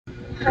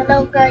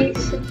Hello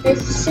guys,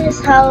 this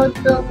is how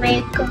to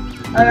make a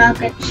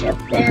rocket ship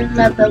in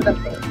the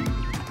buildable.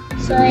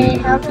 So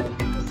I haven't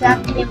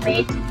exactly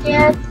made it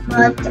yet,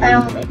 but I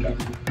will make it.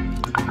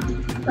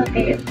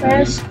 Okay,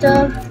 first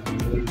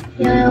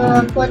you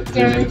will put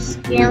your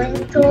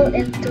scaling tool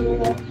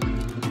into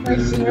a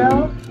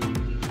 0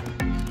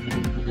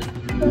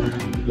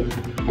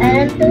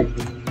 and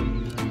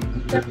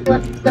to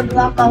put the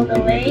block all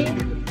the way.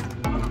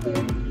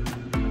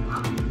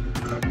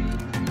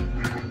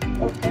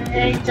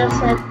 Okay, just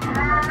hit.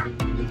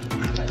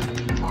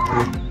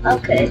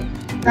 Okay,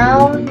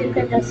 now you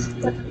can just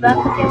put it back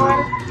if you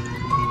want.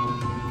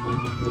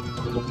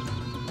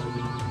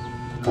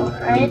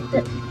 Alright,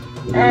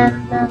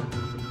 and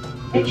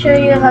make sure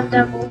you have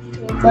the move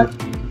tool, but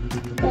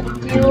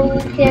you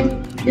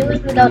can do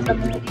it without the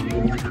move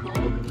tool.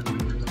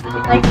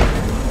 Like,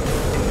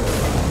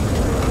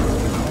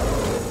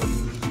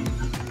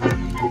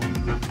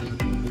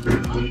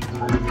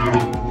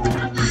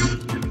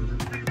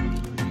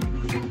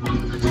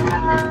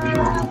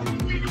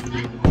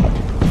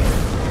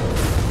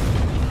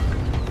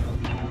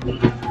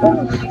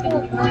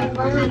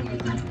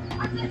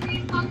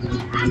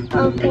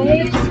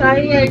 okay,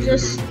 sorry, I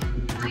just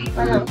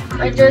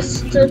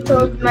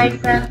told my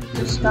friend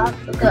to stop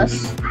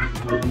because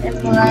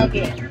I'm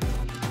lagging.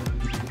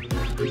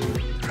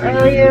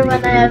 Earlier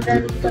when I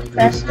haven't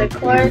pressed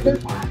record,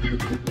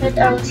 but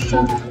I was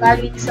still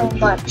lagging so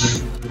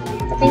much.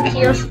 I think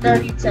he was the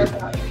reason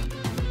why.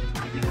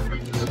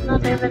 It's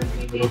not even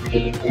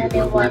PvPing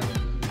anyone.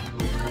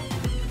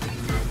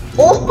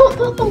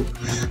 Oh!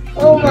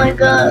 Oh my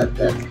god!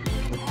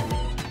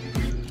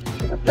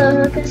 What the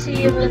heck is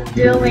he even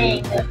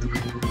doing?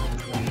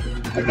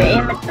 Okay,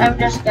 I'm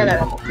just gonna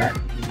remove that.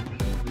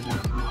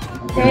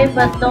 Okay,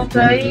 but don't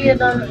worry, you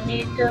don't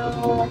need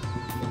to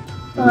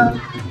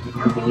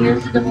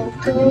use the move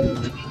tool.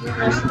 You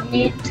just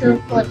need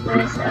to put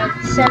this at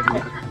the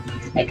center,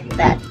 like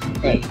that.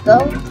 There you go.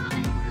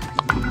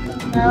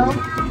 And now,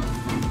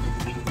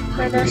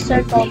 for the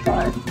circle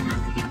part.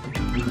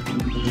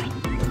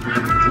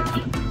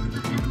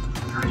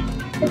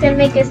 You can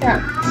make it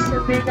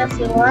as big as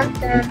you want,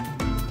 and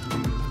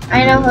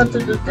I know how to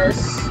do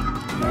this,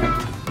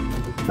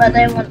 but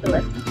I won't do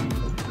it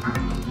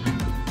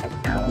right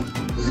now.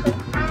 So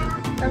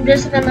I'm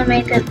just gonna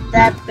make it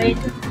that big.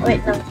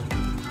 Wait, no.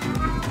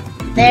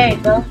 There you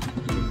go.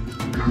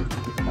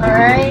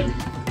 Alright.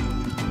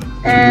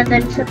 And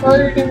I'm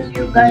supposing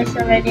you guys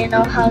already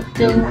know how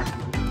to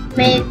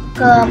make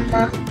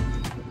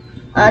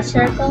a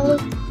circle,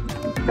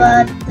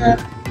 but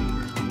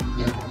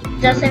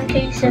just in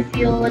case if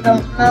you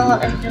don't know,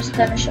 I'm just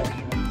gonna show you.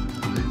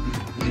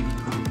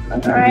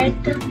 Alright.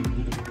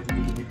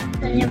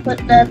 And you put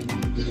the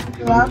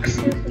blocks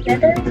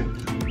together.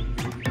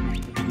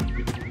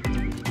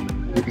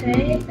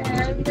 Okay,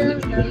 and do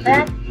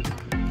that.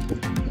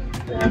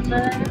 Do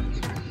that.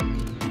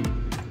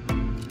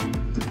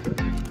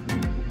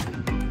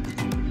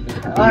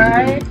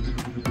 Alright.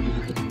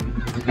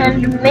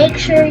 And make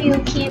sure you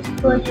keep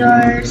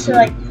yours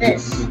like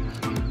this.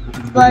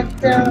 But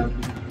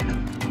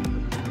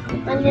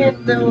when you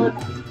do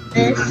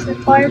this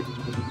part,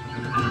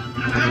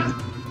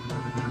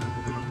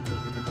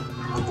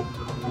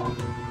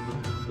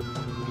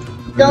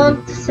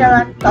 don't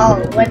select all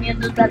when you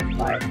do that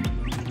part,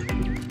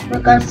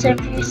 because if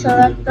you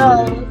select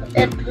all,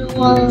 it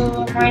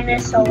will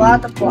minus a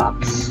lot of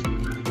blocks.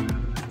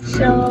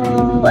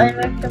 So I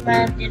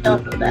recommend you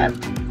don't do that.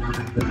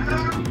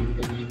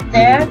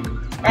 There,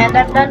 and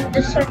I'm done with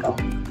the circle.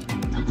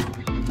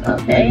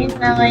 Okay,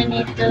 now I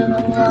need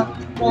to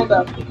hold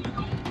up.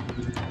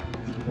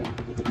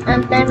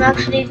 And I'm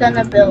actually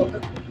gonna build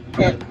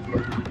it.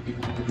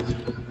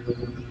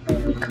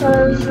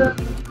 Because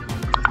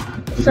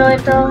so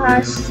it all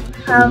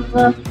have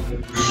a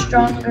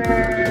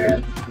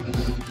stronger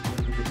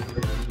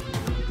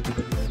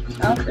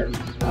outfit.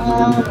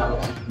 Oh no.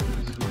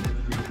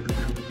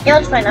 Yeah,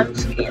 it's fine, I'm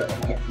scaling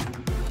it.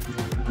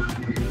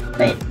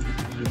 Wait.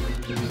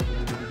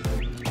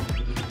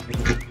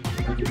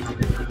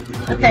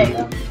 Okay,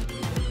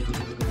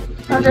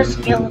 I'll just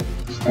scale it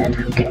instead,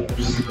 who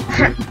cares?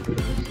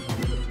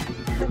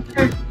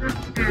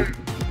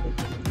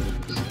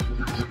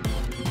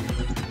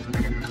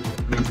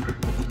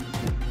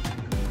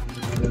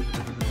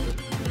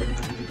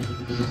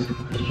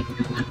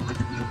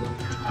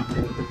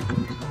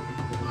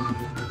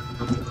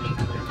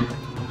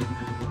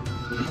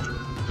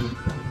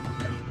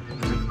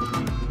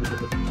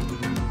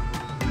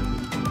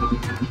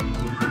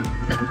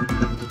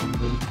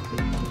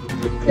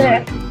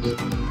 There.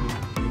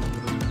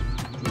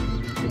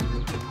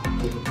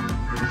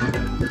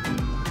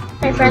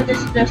 My friend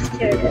is just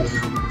curious.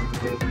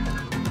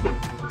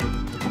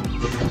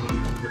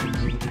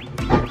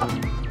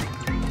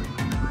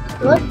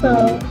 What the?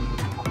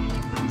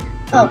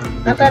 Oh,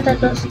 I thought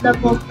that was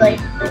double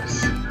like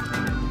this.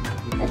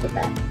 At the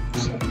back.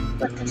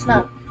 But it's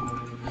not.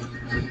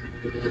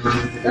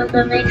 So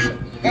that makes it,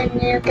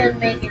 and you can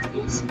make it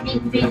as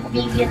big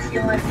if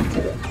you want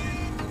to.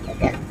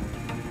 Again.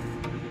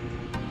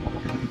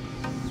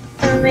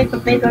 gonna make a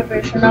bigger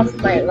version of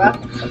my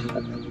rocket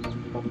system.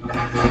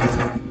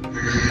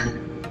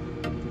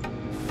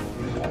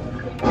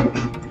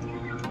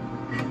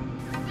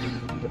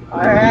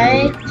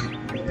 Alright.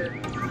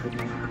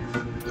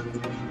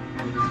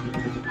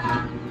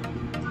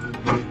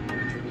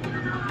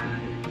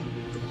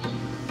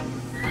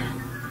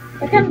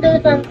 I can do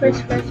it on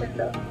first person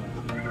though.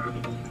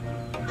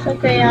 It's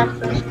okay on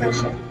first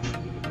person.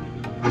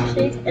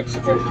 See, it's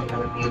just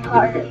really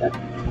harder.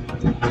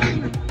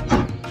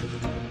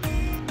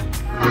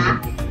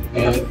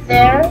 Okay,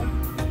 there.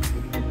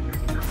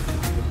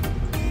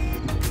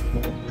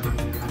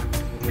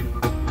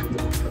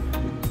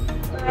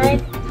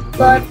 Alright,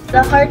 but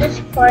the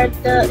hardest part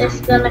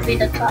is gonna be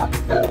the top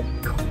though,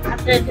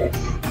 after this.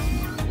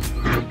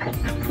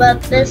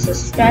 But this is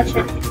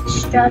strategy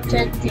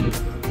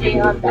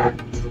on that.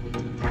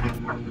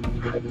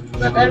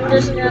 But I'm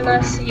just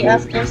gonna see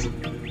after this.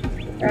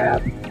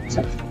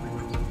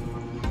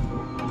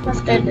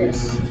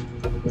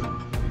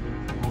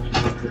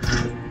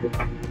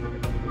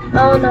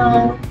 Oh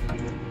no.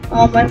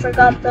 I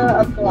forgot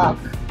the block.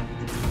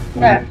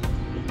 There.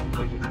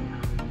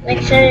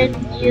 Make sure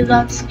you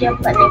don't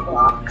skip any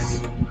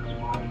blocks.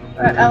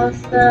 Or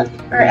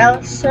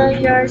else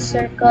your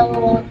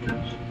circle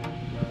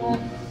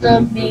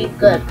won't be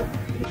good.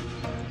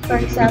 For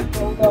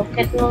example, look,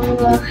 it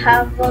will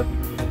have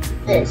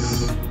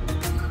this.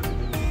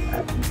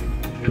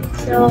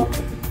 So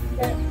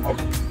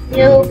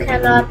you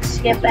cannot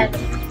skip any.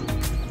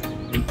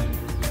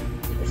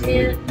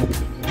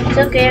 It's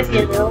okay if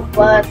you do,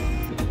 but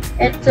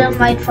it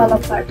might fall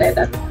apart. I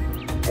don't know.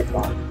 It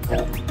won't. So,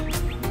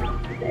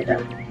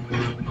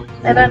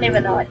 I don't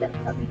even know what I'm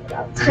talking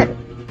about.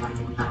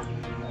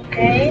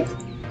 Okay.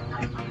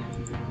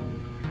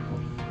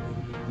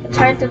 I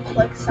tried to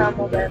click some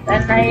of it,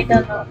 and I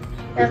don't know.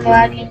 I'm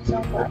lagging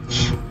so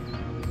much.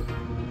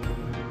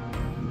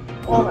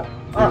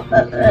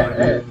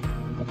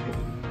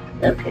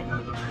 Okay.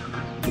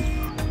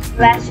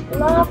 Last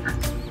block.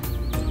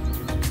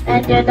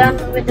 And you're done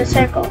with the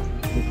circle.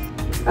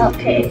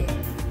 Okay.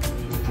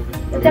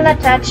 You can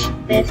attach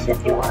this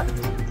if you want.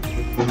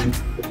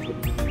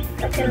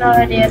 I can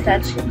already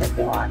attach it if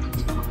you want.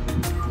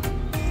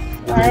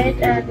 Right,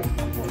 and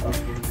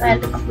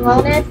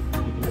clone it.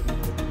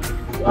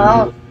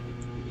 Well,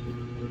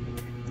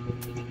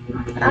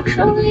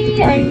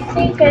 actually, I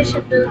think I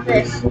should do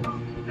this.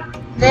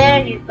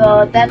 There you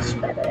go, that's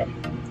better.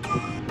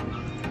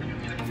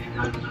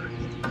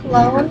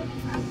 Clone.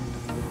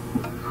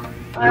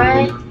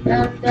 Alright,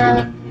 and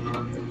then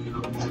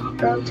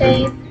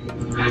rotate.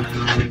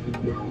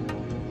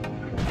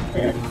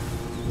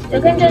 You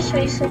can just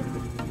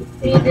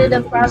redo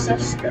the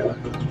process though.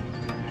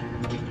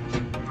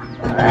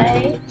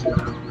 Alright.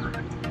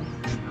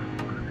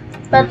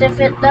 But if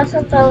it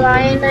doesn't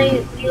align,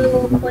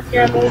 you put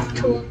your move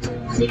tool to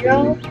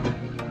 0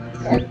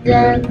 and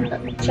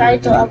then try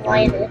to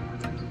align it.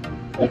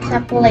 For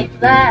example, like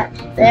that.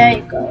 There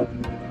you go.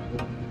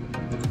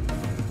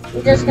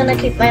 I'm just gonna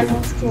keep my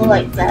move tool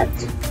like that,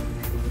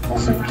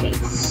 just in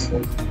case.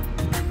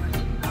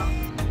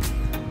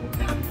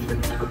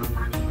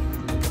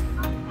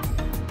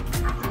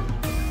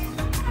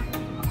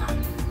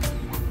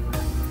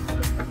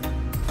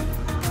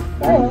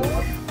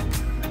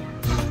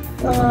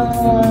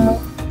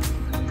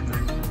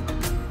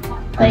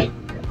 Wait.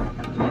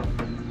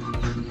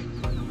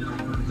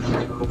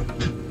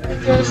 I'm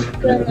just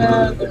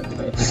gonna do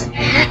this.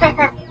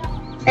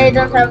 I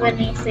don't have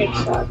any fake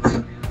shots.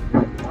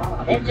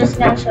 I'm just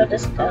gonna show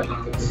this code.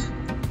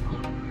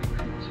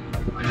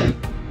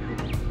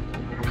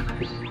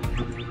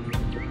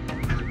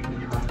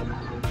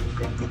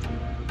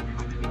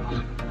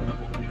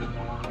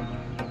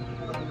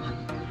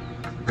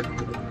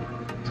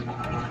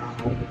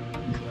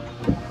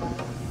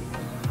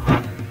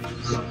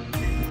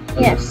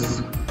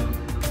 Yes.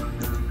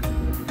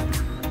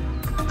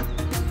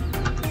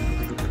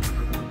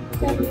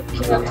 Then you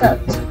kill it.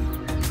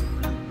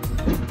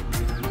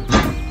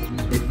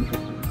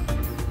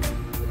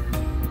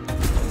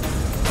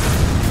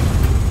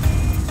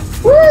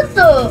 What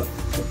the?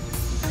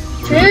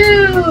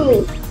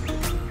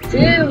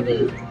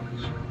 Dude.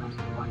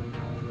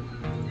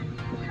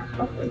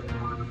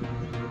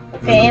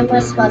 Okay, I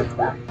must want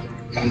back.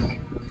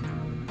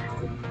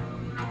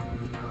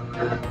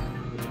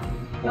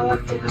 I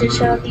wanted to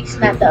show he's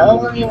not the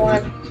only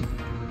one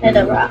with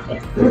a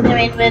rocket. I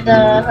mean, with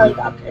a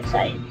helicopter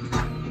side.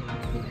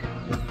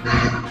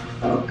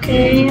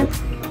 Okay.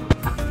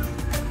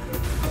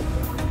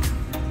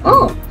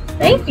 Oh,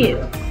 thank you.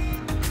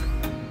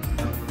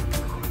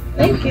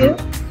 Thank you.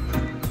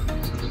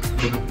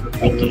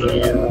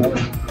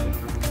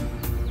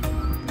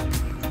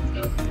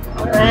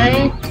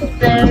 Alright,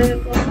 there we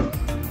go.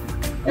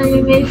 And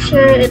you make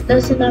sure it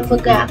doesn't have a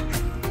gap.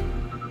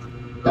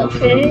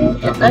 Okay,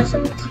 it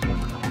doesn't.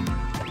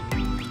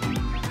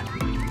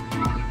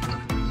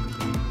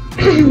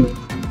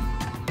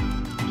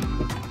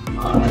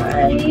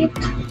 Alright.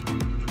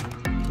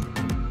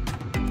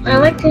 I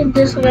like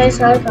this guy's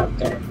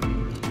helicopter.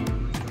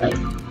 Like,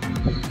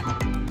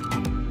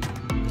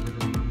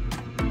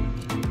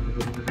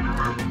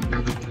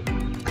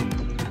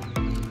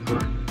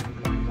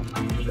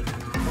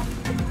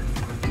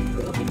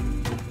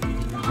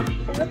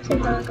 Okay.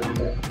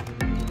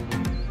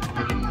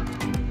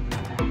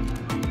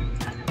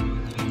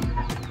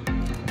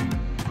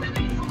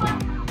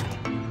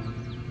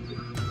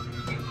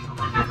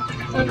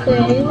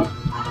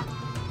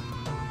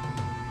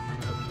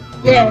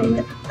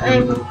 There,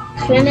 I'm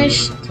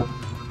finished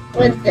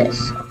with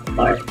this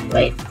part.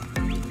 Wait.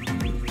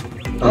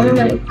 Oh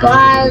my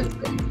god.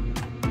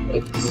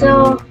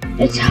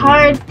 It's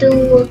hard to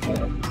look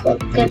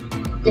at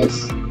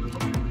this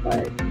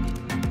part.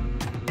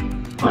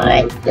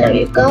 Alright, there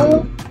you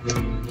go.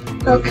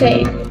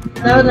 Okay,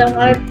 now the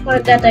hard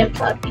part that I'm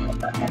talking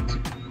about.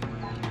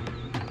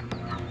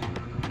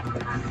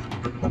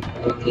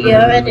 You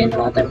already know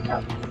what I'm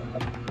talking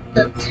about.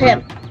 The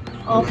tip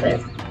of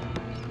it.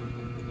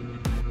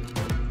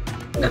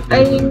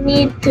 I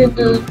need to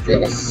do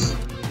this.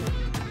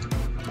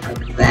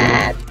 Like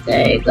that.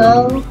 There you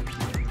go.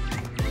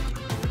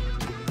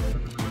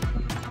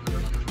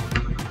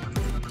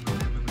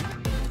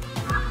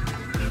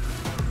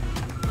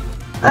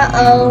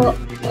 Uh-oh.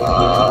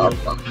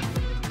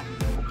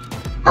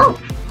 Oh,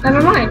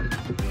 never mind.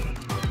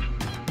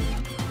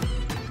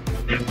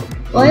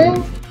 What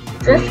is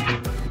this?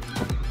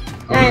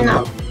 I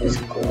know, it's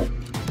cool.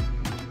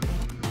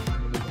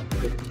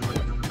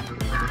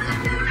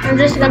 I'm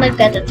just gonna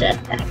get a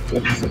jetpack,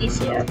 it's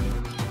easier.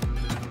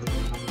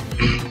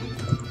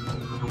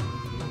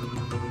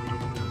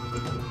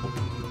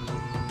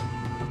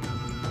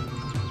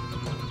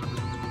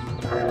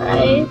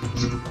 Alright.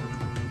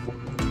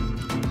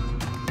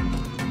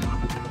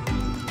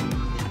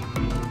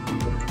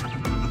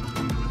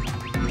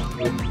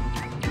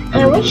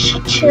 I wish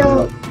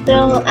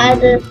they'll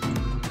add a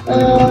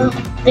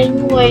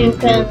thing where you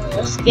can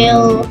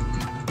scale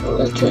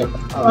to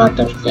a lot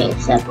of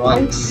things at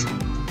once.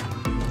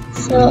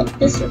 So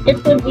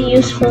it would be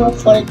useful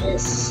for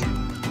this.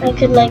 I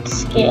could like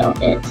scale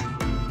it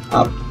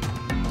up,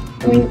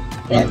 bring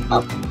it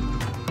up.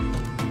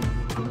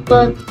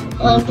 But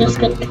I'm just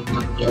gonna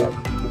continue.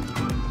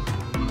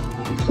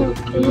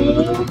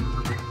 Okay.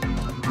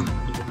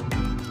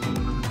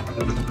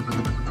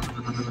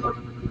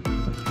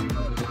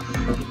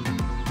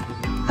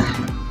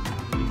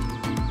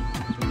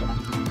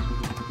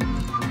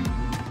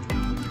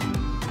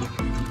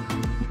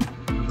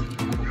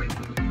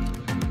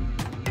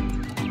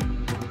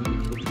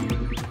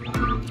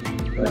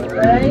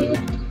 Alright.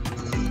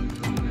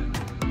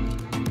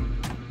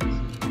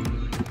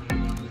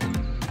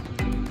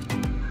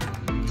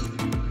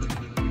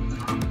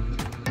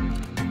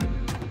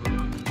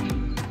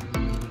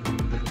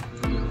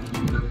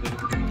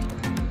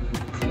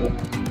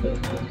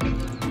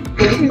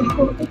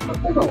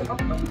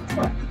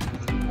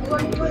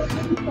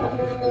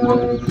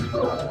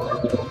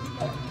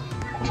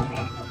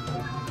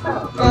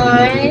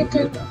 Alright,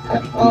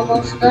 I'm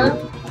almost done.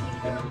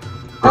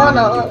 Oh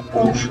no,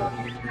 oh shit.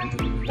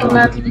 Do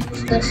not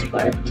lose this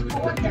part.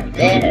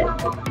 There.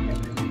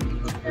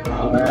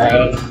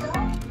 Alright.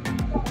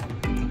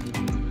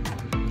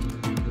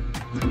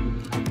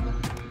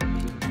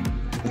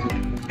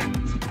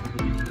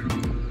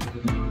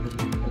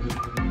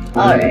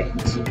 Alright.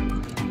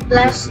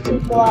 Last 2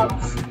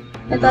 blocks.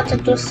 I thought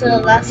it was the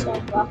last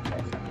 1 block.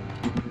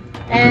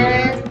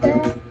 And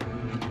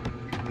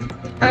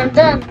I'm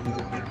done.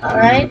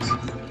 Alright.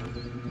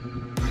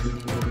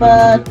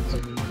 But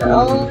the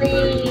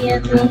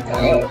only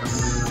thing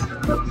is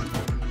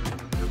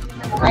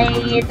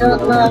I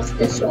don't know if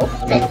this will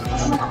fit.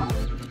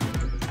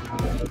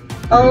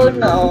 Oh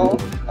no.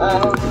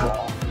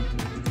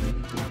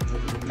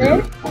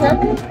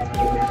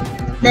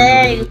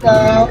 There you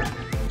go.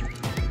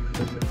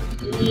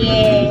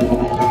 Yeah.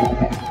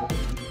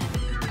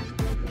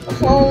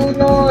 Oh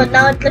no,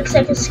 now it looks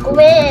like a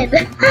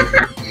squid.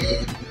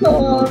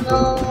 Oh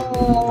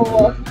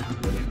no.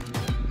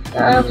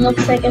 Now it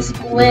looks like a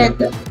squid.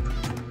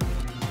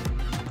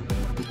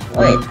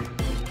 Wait.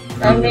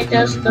 Let me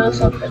just do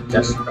some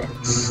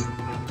adjustments.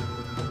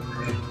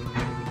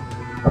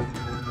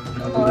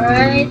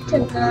 Alright,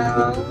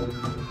 now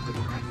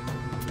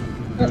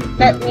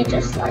let me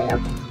just lie up.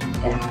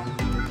 Okay.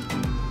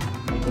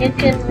 You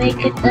can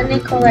make it any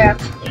color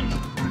actually.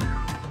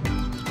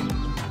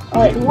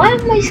 Alright, why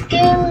am I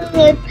scaling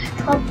it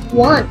up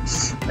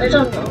once? I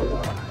don't know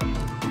why.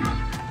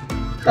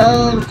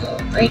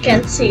 I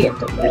can't see it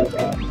very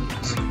well.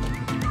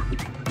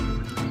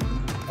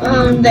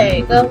 There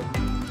you go.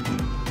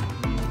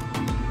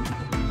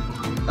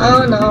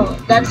 Oh no,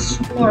 that's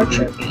more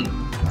trippy.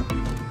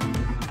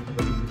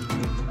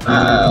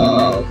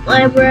 Oh,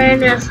 my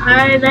brain is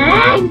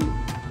hiding.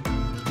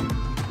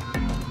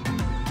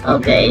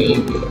 Okay.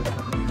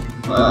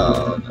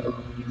 Oh no.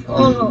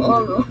 Oh no, oh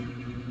no.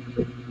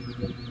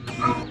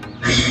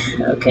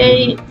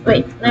 Okay,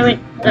 wait,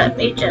 let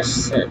me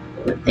just do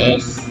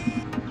this.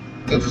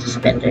 This is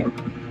better.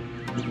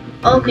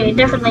 Okay,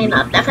 definitely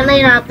not.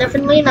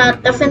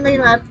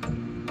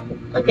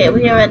 Okay,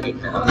 we already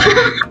know.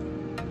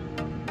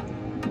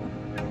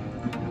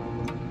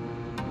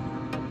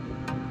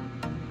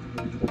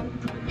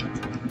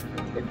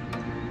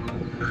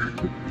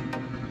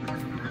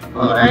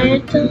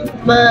 Alright,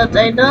 but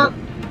I don't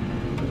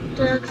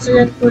don't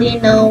exactly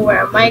know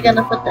where am I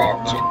gonna put the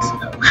entrance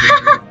though.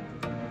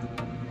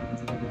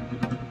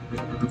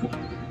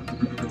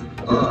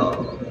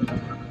 Oh.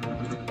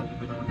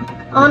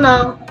 Oh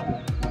no,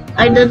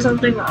 I did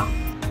something wrong.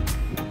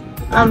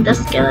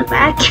 Just get it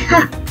back.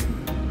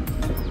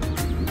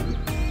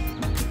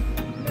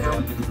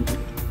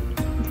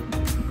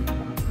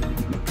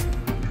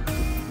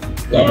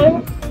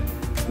 There,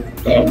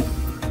 there,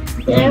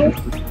 there.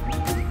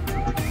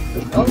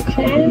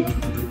 Okay.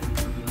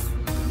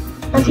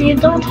 If you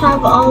don't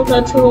have all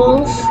the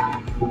tools,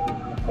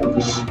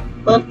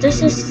 but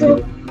this is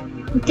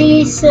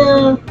these.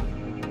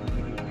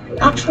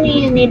 Actually,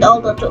 you need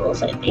all the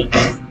tools, I think.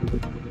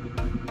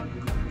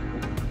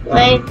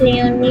 Like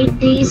you need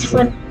these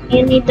for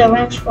you need the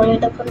wrench for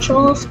the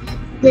controls.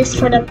 This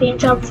for the paint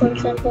job, for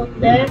example.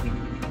 There.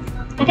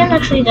 I can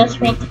actually just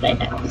paint it right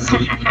now.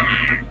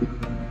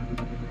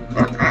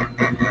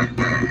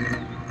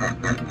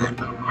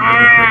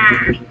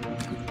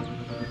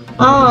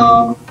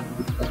 Oh,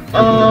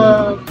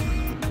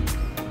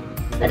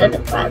 I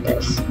didn't plan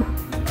this.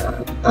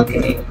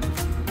 Okay,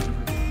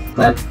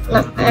 but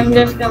I'm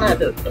just gonna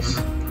do this.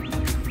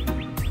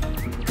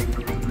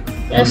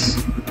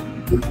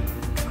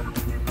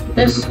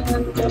 This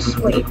one, just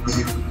wait.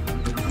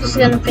 Just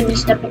gonna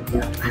finish the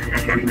picture.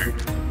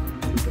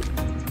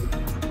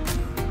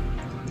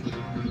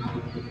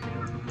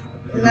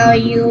 Now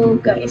you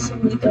guys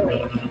need to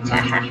wait.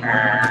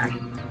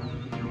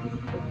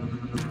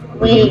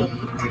 Wait.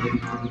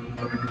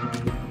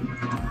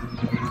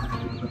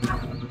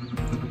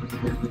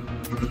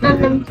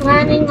 And I'm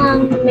planning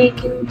on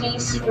making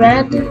these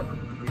red,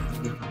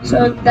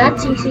 so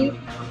that's easy.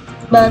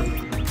 But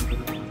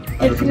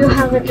if you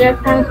have a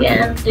jetpack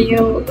and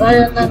you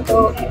are not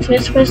the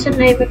first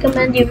person, I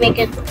recommend you make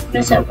it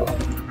visible,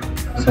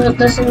 so it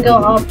doesn't go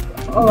up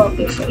all of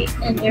your face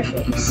in your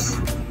face,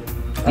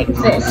 like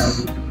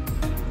this.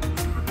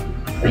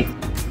 Wait,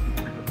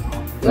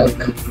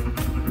 look,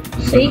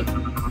 see?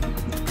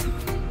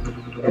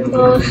 It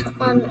goes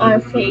on our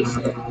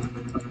faces.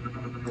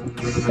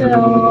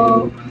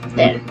 So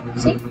there,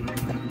 see?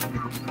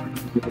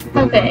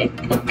 Okay,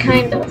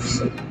 kind of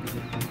see.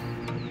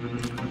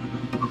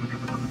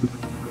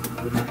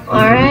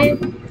 Alright,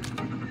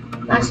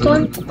 last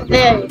one.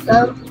 There you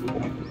go.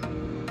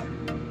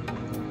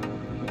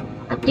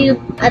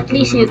 At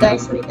least you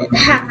guys made it.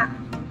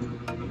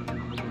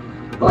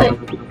 What?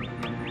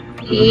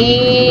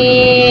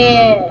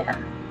 Yeah.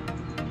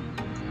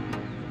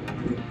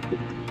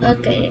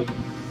 Okay,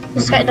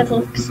 this kind of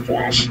looks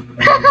trash.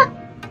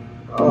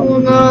 Oh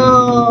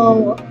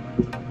no.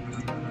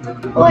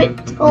 Wait,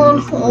 oh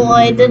no,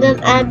 I didn't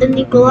add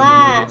any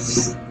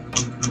glass.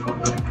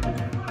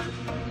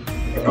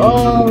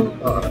 Oh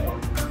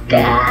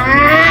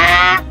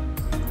god.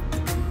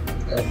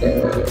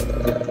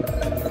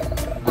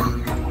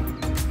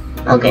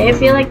 Okay, I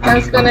feel like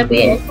that's gonna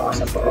be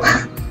impossible.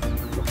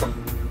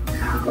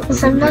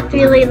 Because I'm not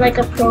really like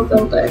a pro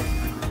builder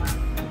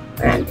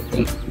or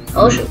anything.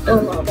 Oh shoot, no.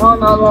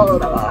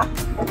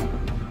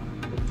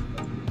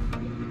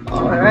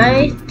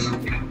 Alright.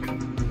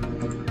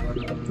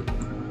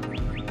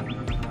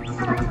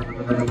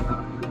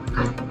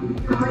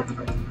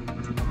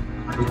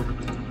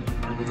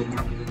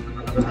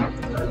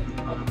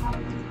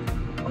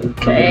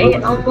 Okay,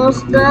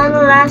 almost done.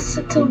 Last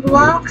 2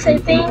 blocks, I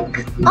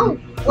think. Oh,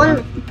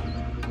 one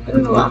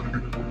block.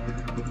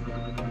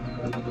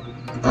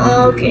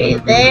 Okay,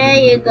 there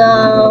you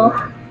go.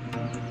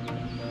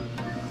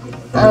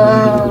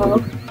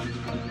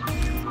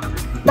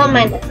 Don't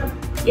mind it.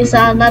 You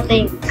saw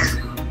nothing.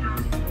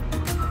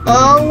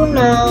 Oh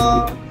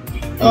no.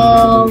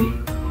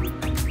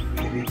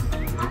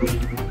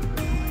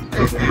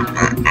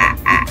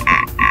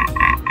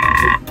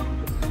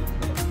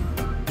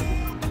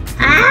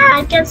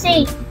 I can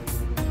see.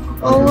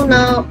 Oh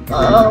no.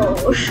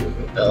 Oh shoot.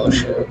 Oh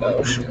shoot.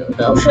 Oh shoot.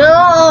 Oh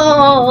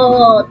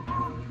shoot.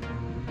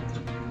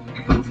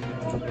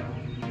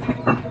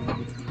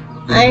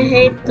 I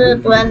hate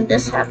it when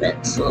this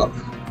happens. Look.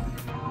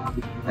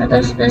 How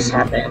does this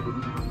happen?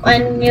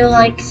 When you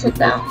like sit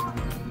down.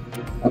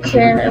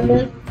 Okay, I'm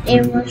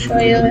gonna show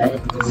you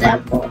an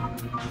example.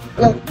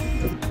 Look.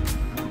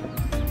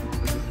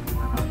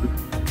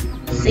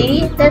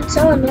 See? That's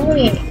so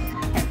annoying.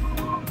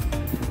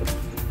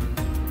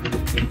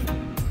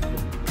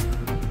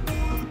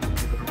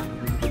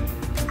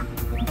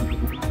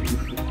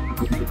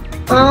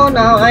 Oh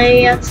no,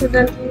 I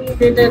accidentally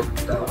did it.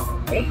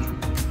 Okay.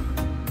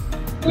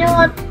 You know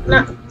what?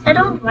 No, I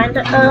don't mind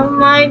it. Oh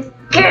my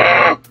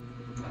god!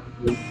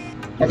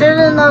 I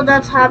didn't know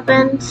that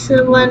happened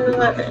when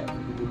we're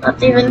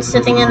not even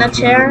sitting in a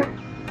chair.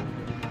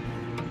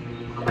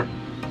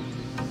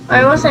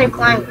 Or was I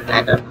climbing?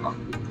 I don't know.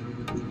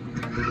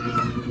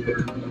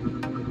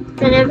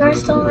 Can you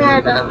guys tell me? I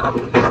don't know.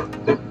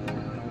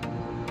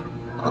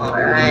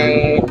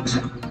 Alright.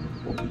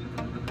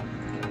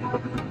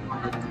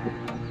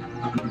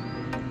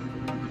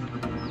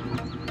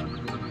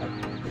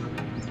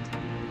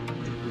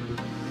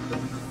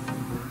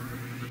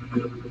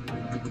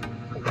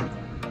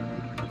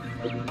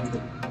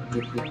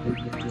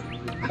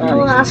 The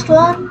last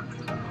one.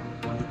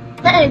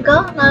 There you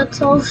go. Now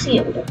it's all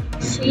sealed.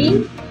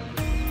 See?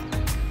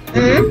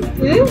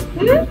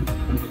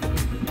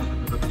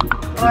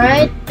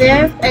 Alright,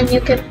 there, and you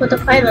can put a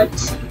pilot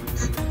seat.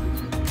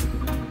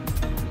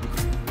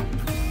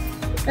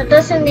 It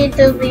doesn't need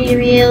to be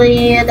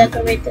really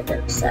decorated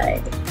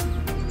inside.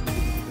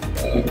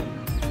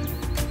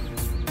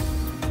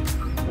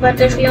 But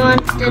if you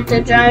wanted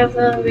to drive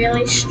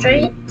really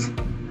straight,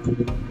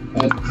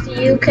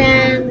 you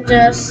can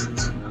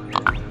just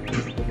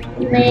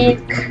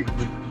make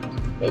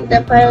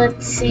the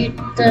pilot seat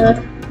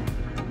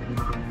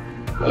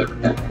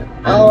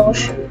oh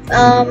shoot.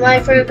 I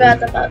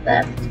forgot about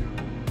that.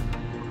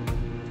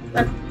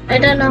 But I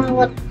don't know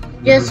what.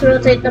 Just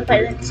rotate the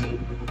pilot seat.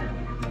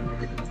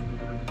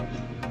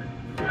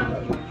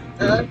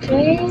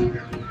 Okay.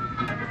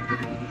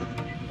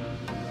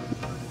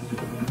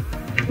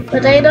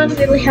 But I don't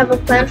really have a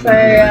plan for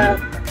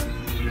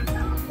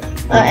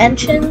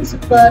engines,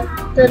 but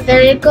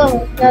there you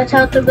go. That's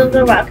how to build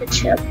a rocket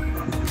ship.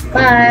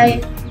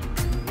 Bye.